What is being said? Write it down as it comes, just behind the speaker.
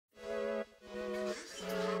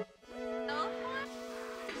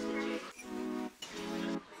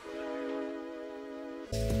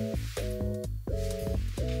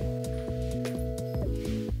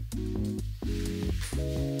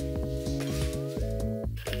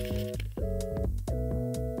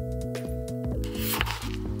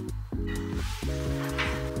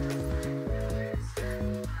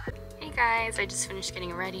guys, I just finished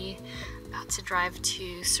getting ready, about to drive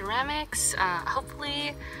to ceramics.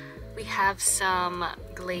 Hopefully we have some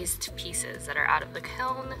glazed pieces that are out of the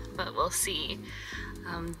kiln, but we'll see.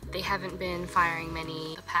 They haven't been firing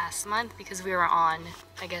many the past month because we were on,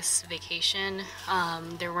 I guess, vacation.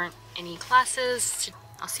 There weren't any classes.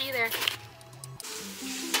 I'll see you there.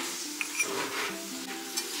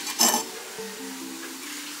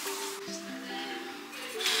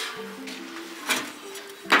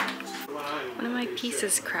 One of my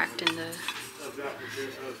pieces cracked in the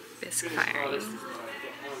bisque firing.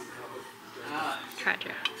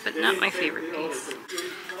 Tragic, but not my favorite piece.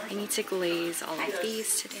 I need to glaze all of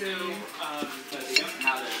these today.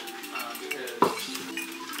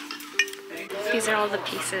 These are all the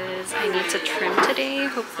pieces I need to trim today.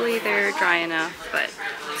 Hopefully they're dry enough, but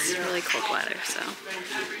it's really cold weather, so I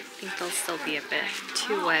think they'll still be a bit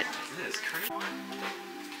too wet.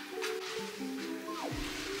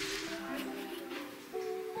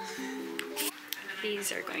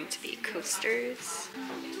 These are going to be coasters.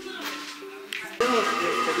 The reason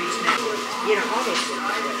you know, all those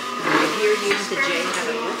if you're using the J, have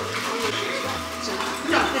a look. So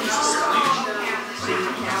nothing's so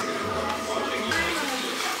you have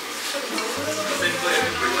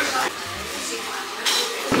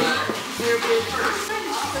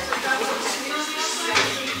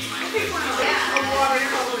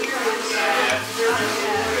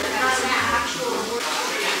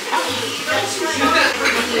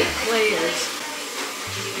layers.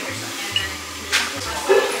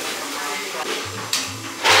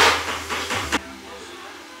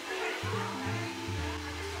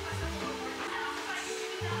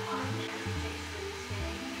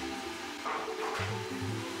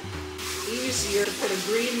 Easier to put a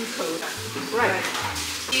green coat on. Right.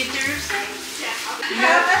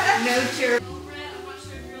 No tear.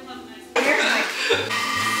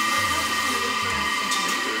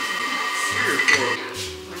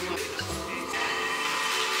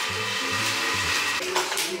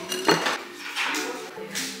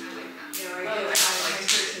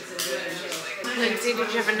 Lindsay, did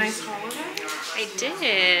you have a nice holiday? I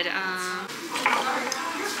did.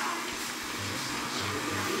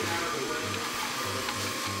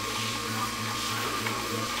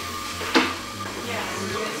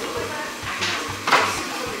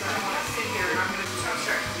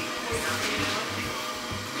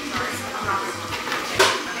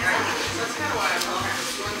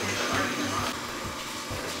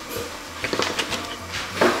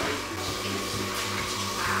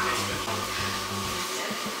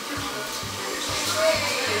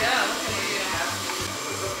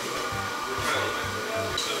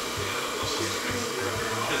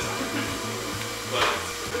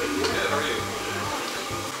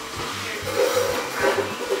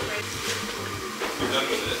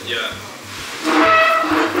 Yeah.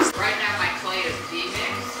 Right now my clay is D-mix.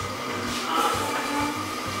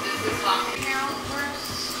 This is locking out for us.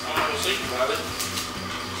 We'll see about it.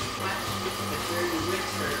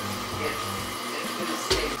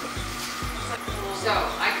 So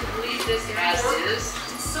I could leave this as is.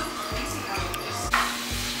 It's so crazy how this.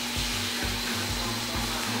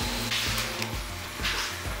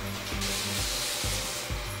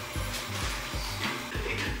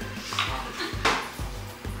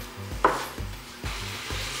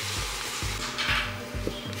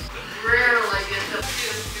 Rarely get the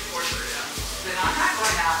before but I'm not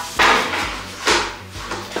going out.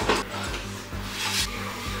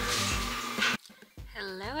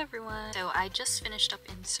 Hello everyone. So I just finished up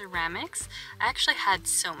in ceramics. I actually had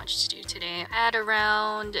so much to do today. I had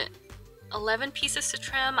around 11 pieces to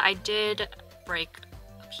trim. I did break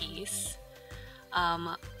a piece.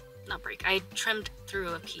 Not break. I trimmed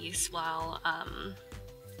through a piece while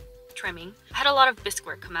trimming. I had a lot of bisque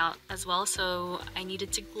work come out as well, so I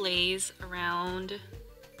needed to glaze around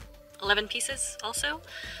 11 pieces also,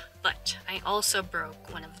 but I also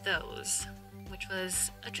broke one of those, which was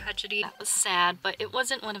a tragedy. That was sad, but it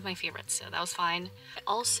wasn't one of my favorites, so that was fine. I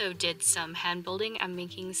also did some hand building. I'm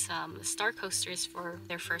making some star coasters for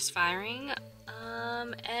their first firing,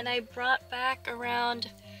 and I brought back around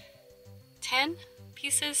 10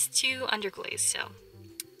 pieces to underglaze, so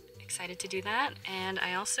excited to do that. And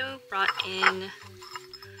I also brought in a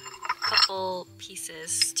couple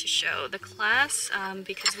pieces to show the class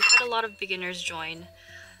because we had a lot of beginners join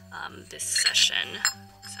this session,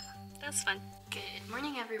 so that's fun. Good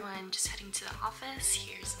morning everyone, just heading to the office.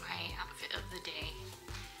 Here's my outfit of the day.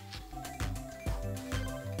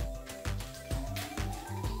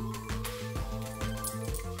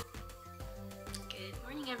 Good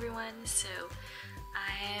morning everyone. So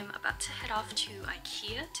I'm about to head off to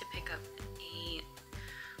IKEA to pick up a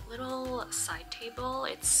little side table.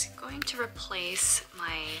 It's going to replace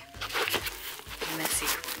my messy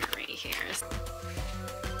corner right here.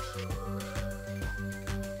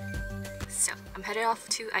 So I'm headed off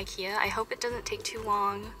to IKEA. I hope it doesn't take too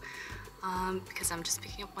long because I'm just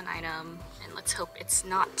picking up one item, and let's hope it's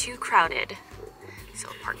not too crowded so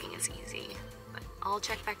parking is easy. But I'll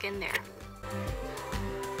check back in there.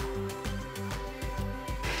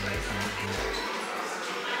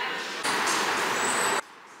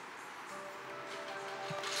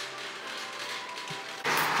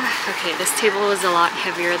 Okay, this table was a lot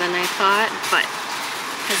heavier than I thought, but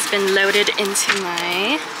has been loaded into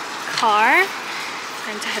my car.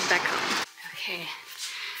 Time to head back home. Okay,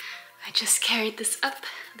 I just carried this up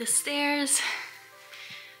the stairs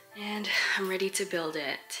and I'm ready to build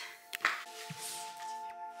it.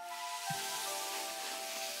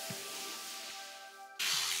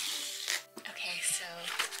 Okay, so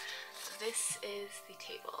this is the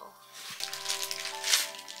table.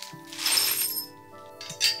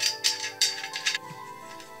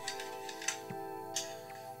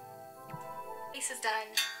 Base is done.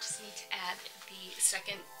 Just need to add the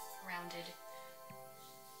second rounded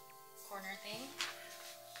corner thing.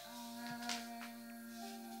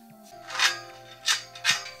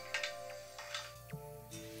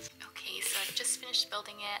 Okay, so I've just finished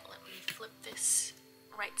building it. Let me flip this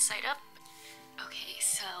right side up. Okay,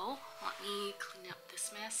 so let me clean up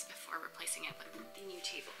this mess before replacing it with the new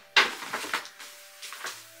table.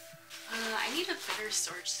 I need a better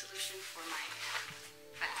storage solution for my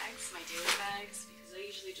bags, my daily bags, because I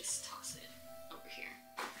usually just toss it over here.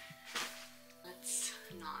 Let's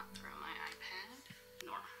not throw my iPad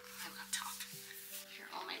nor my laptop. Here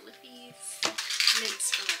are all my lippies,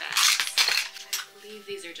 mints for my bags. I believe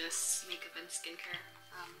these are just makeup and skincare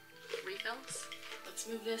refills. Let's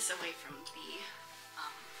move this away from the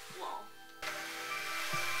wall.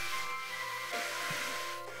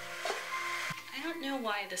 I don't know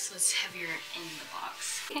why this was heavier in the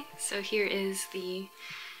box. Okay, so here is the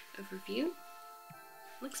overview.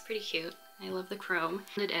 Looks pretty cute. I love the chrome.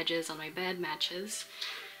 The edges on my bed matches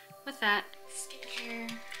with that. Skincare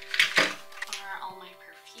are all my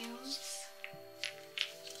perfumes.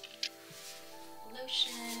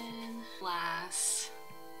 Lotion, glass,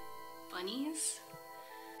 bunnies.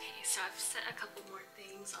 Okay, so I've set a couple more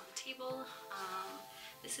things on the table.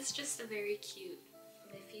 This is just a very cute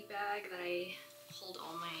Miffy bag that I hold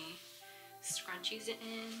all my scrunchies in.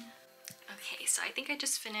 Okay, so I think I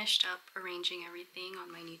just finished up arranging everything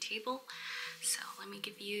on my new table. So let me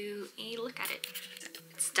give you a look at it.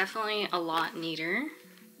 It's definitely a lot neater.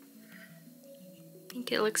 I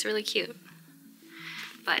think it looks really cute.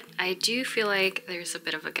 But I do feel like there's a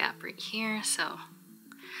bit of a gap right here, so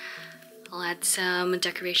I'll add some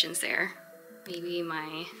decorations there. Maybe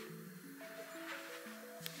my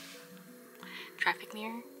traffic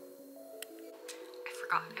mirror.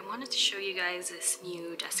 I wanted to show you guys this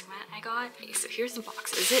new desk mat I got. Okay, so here's the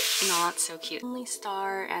box. Is it not so cute? Only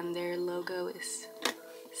Star, and their logo is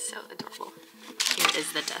so adorable. Here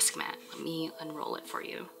is the desk mat. Let me unroll it for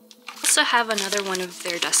you. I also have another one of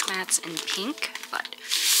their desk mats in pink, but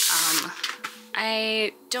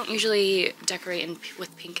I don't usually decorate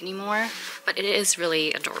with pink anymore, but it is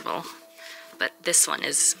really adorable. But this one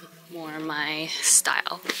is more my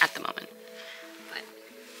style at the moment.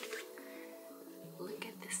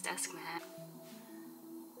 Desk mat.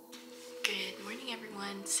 Good morning,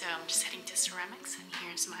 everyone. So I'm just heading to ceramics, and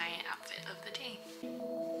here's my outfit of the day.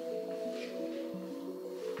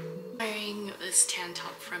 Wearing this tan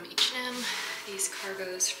top from H&M, these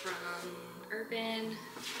cargos from Urban,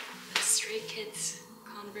 the Stray Kids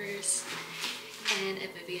Converse, and a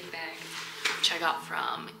Vivian bag, which I got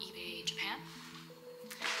from eBay Japan.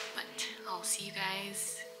 But I'll see you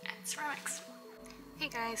guys at ceramics. Hey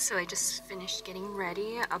guys, so I just finished getting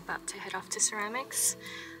ready, about to head off to ceramics.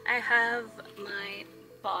 I have my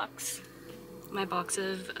box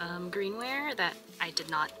of greenware that I did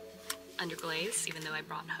not underglaze, even though I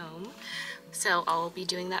brought home. So I'll be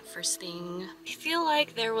doing that first thing. I feel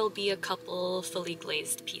like there will be a couple fully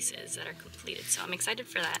glazed pieces that are completed, so I'm excited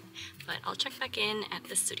for that. But I'll check back in at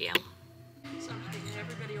the studio. Something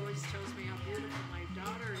everybody always tells me how beautiful my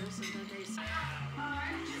daughter is, and then they say, I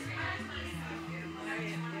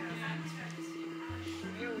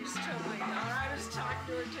always tell my daughter, I was talking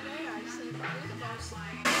to her today, I said, you're the most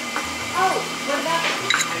like... Oh, what about it?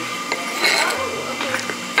 Oh, okay.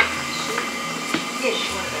 Dish,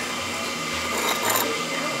 one of them.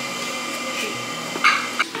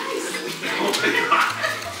 Oh my God.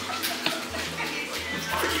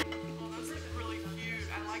 Really cute.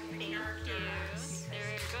 I like the characters.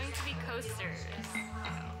 They're going to be coasters.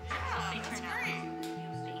 Yeah, that's great.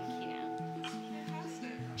 Thank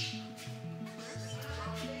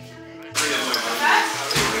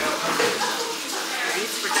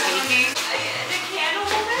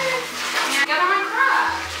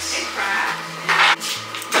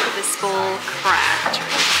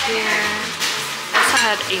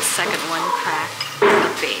a second one crack in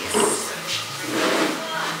the base.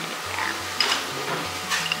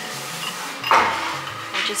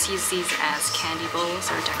 I just use these as candy bowls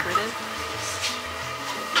or decorative.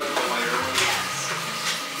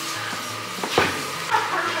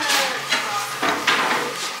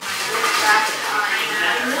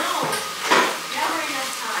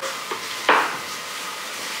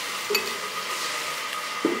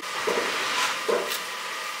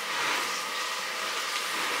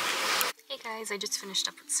 Hey guys, I just finished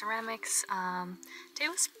up with ceramics. Today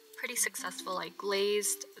was pretty successful. I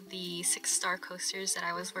glazed the 6-star coasters that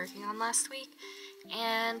I was working on last week,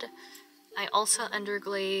 and I also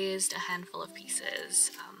underglazed a handful of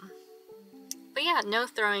pieces. But yeah, no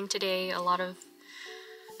throwing today. A lot of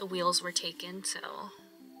the wheels were taken, so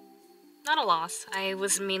not a loss. I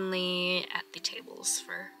was mainly at the tables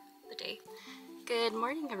for the day. Good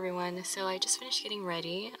morning, everyone. So I just finished getting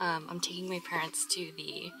ready. I'm taking my parents to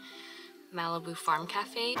the Malibu Farm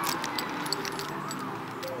Cafe.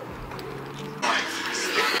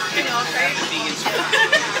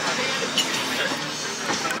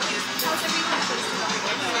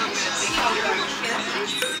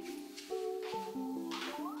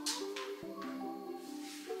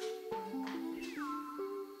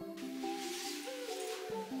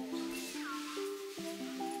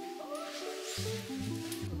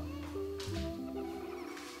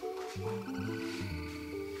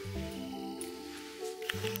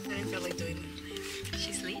 I didn't feel like doing it.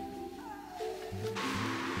 She's asleep?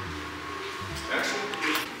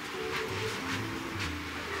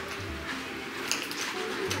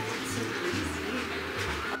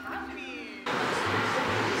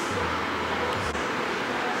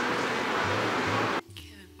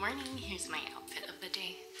 Good morning, here's my outfit of the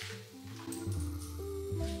day.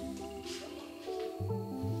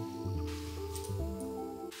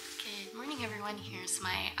 Good morning, everyone, here's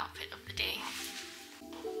my outfit of the day.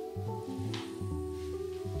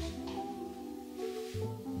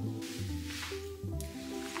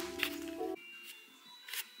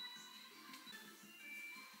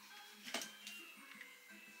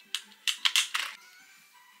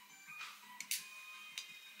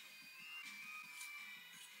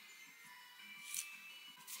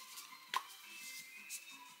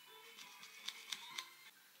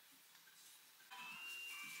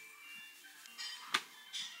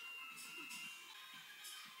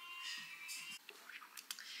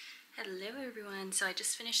 Hello everyone, so I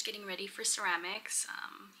just finished getting ready for ceramics.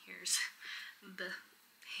 Here's the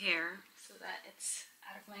hair so that it's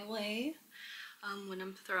out of my way when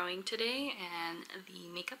I'm throwing today, and the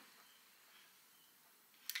makeup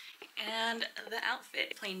and the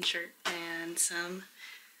outfit, plain shirt and some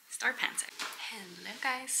star pants. Hello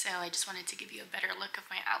guys, so I just wanted to give you a better look of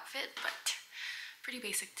my outfit, but pretty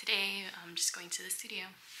basic today. I'm just going to the studio.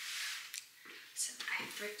 So I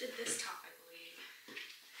thrifted this top, I believe.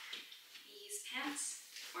 These pants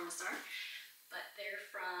form a star, but they're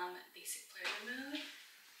from Basic Pleasure Mode.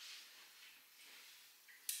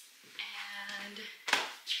 And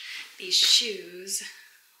these shoes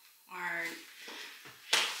are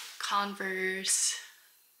Converse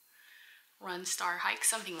Run Star Hike,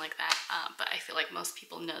 something like that. But I feel like most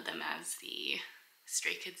people know them as the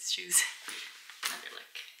Stray Kids shoes.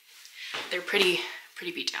 They're pretty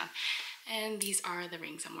beat down. And these are the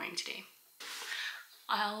rings I'm wearing today.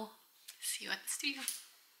 I'll see you at the studio.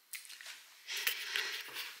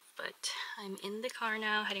 But I'm in the car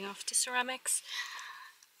now, heading off to ceramics.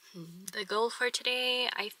 The goal for today,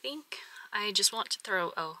 I think I just want to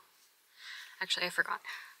throw, oh, actually I forgot.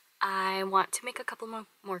 I want to make a couple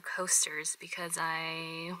more coasters because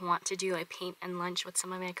I want to do a paint and lunch with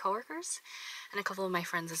some of my coworkers and a couple of my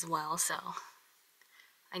friends as well, so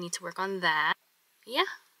I need to work on that. Yeah,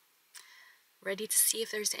 ready to see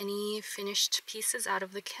if there's any finished pieces out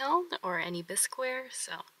of the kiln or any bisqueware,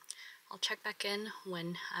 so I'll check back in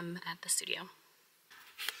when I'm at the studio.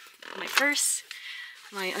 My purse,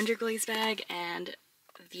 my underglaze bag, and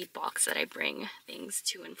the box that I bring things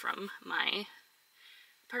to and from my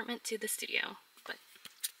apartment to the studio, but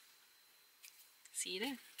see you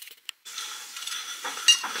there.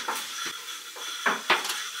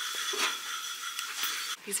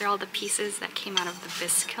 These are all the pieces that came out of the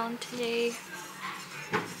bisque kiln today.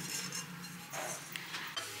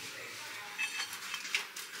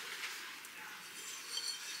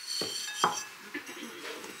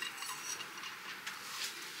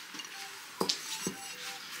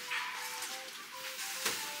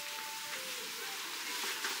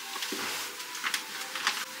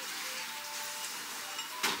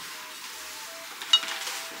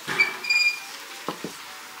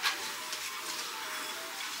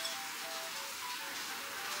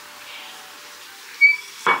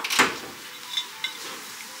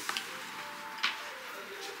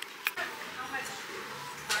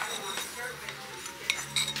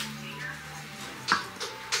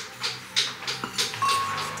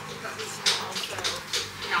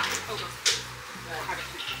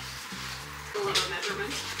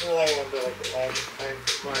 measurement? Well, I want to, I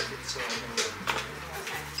mark it so I know.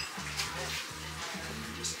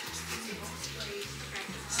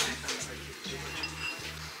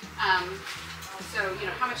 So, you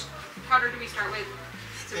know, how much powder do we start with?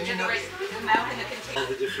 So And we you have know- the right amount in the container. All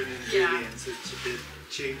the different ingredients, it's a bit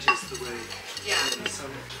changes the way. Yeah. You know,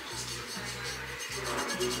 some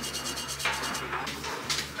just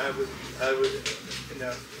I would, you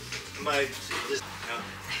know, my just no.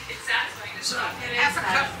 It's satisfying. So half a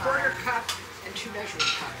cup, quarter cup, and 2 measuring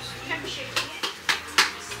cups.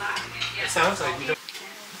 It sounds like you don't.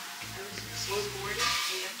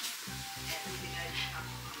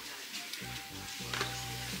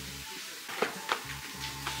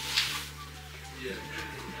 Yeah.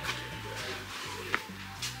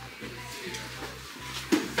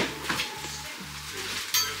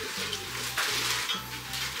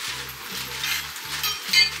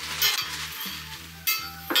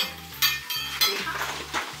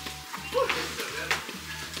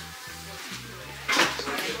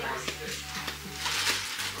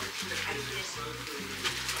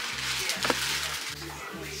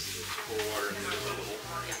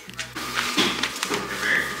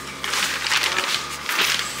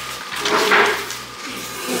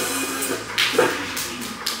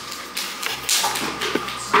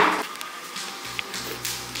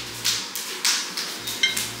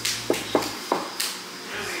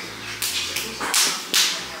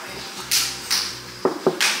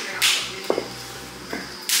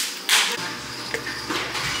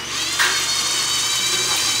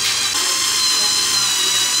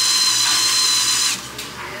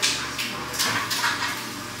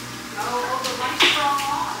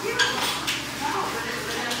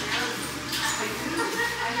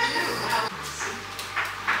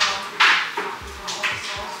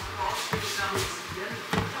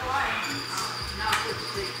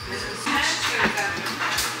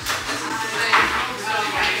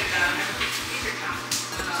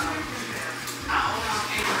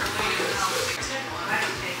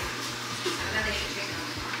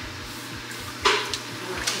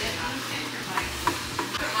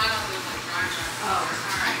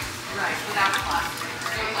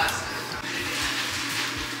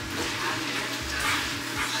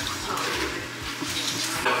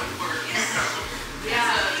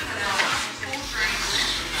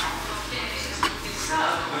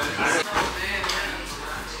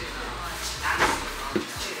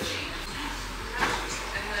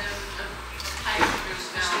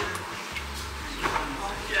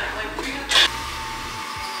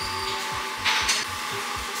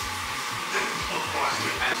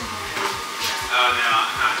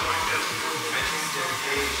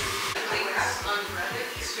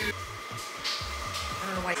 I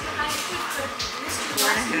don't know why. 4.5.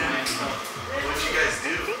 What'd you guys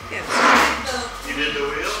do? You did the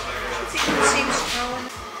wheel? It seems strong.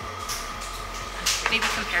 Maybe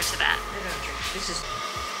compared to that. I don't drink. This is.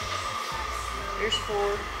 Here's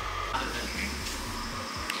 4.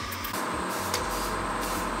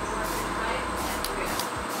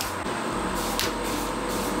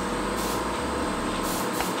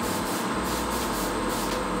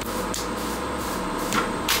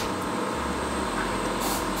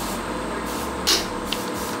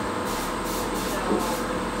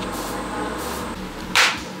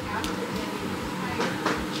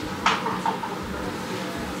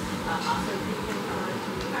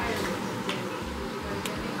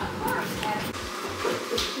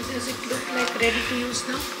 Does it look like ready to use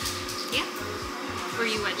now? Yeah. Were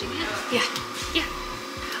you wedging it? Yeah. Yeah.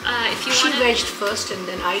 If you She want to, wedged first and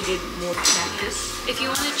then I did more practice. if you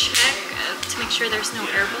want to check to make sure there's no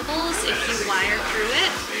air bubbles, if you wire through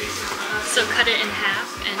it, so cut it in half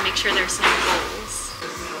and make sure there's no bubbles.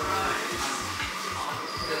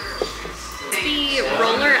 The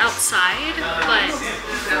roller outside, but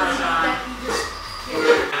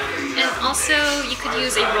and also you could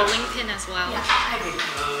use a rolling pin as well.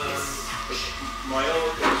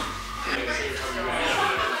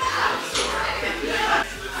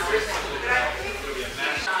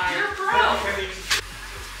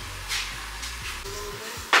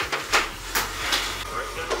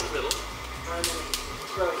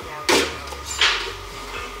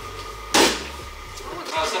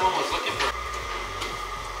 Someone was looking for.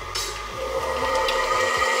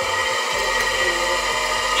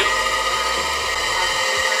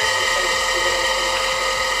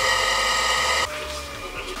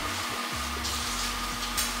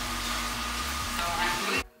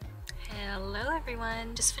 Hello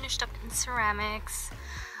everyone, just finished up in ceramics.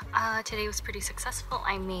 Today was pretty successful.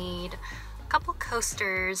 I made couple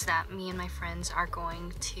coasters that me and my friends are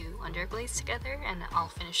going to underglaze together, and I'll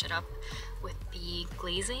finish it up with the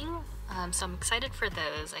glazing. So I'm excited for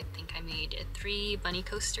those. I think I made 3 bunny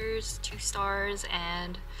coasters, 2 stars,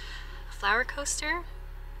 and a flower coaster.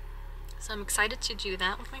 So I'm excited to do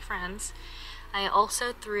that with my friends. I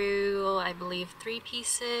also threw, I believe, 3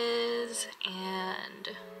 pieces,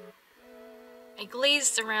 and I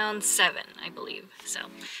glazed around 7, I believe. So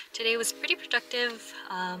today was pretty productive.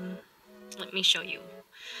 Let me show you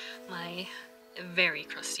my very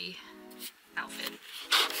crusty outfit.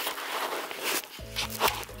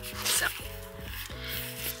 So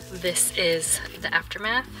this is the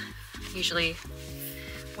aftermath. Usually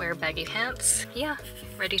wear baggy pants. Yeah,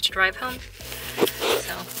 ready to drive home.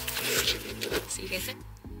 So see you guys soon.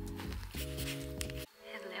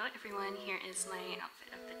 Hello everyone, here is my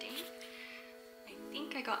outfit of the day. I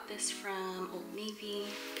think I got this from Old Navy.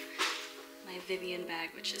 My Vivian bag,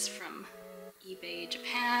 which is from eBay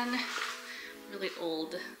Japan. Really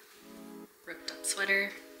old, ripped up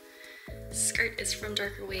sweater. Skirt is from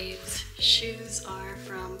Darker Waves. Shoes are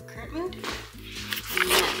from Current Mood.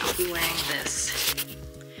 And then I'll be wearing this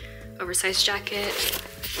oversized jacket.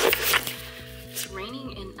 It's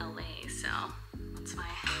raining in LA, so that's why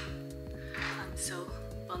I'm so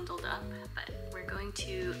bundled up. But we're going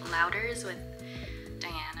to Louders with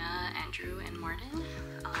Diana, Andrew, and Martin.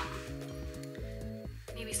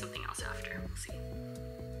 Maybe something else after, we'll see.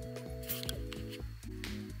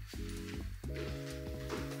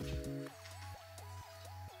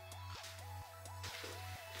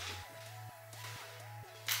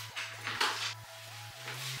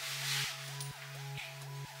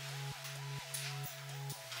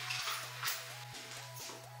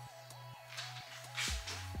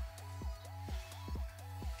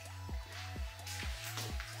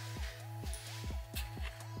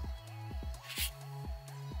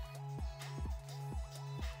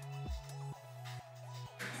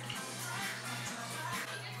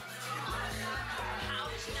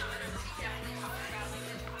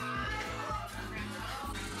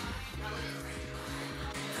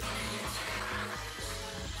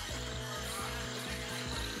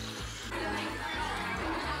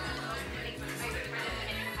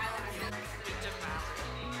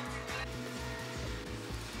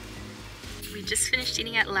 We just finished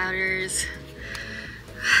eating at Louders.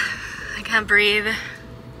 I can't breathe.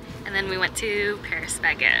 And then we went to Paris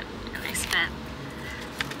Baguette, and I spent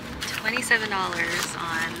 $27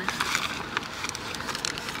 on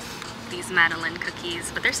these Madeleine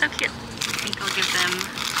cookies, but they're so cute. I think I'll give them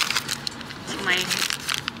to my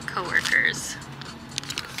coworkers.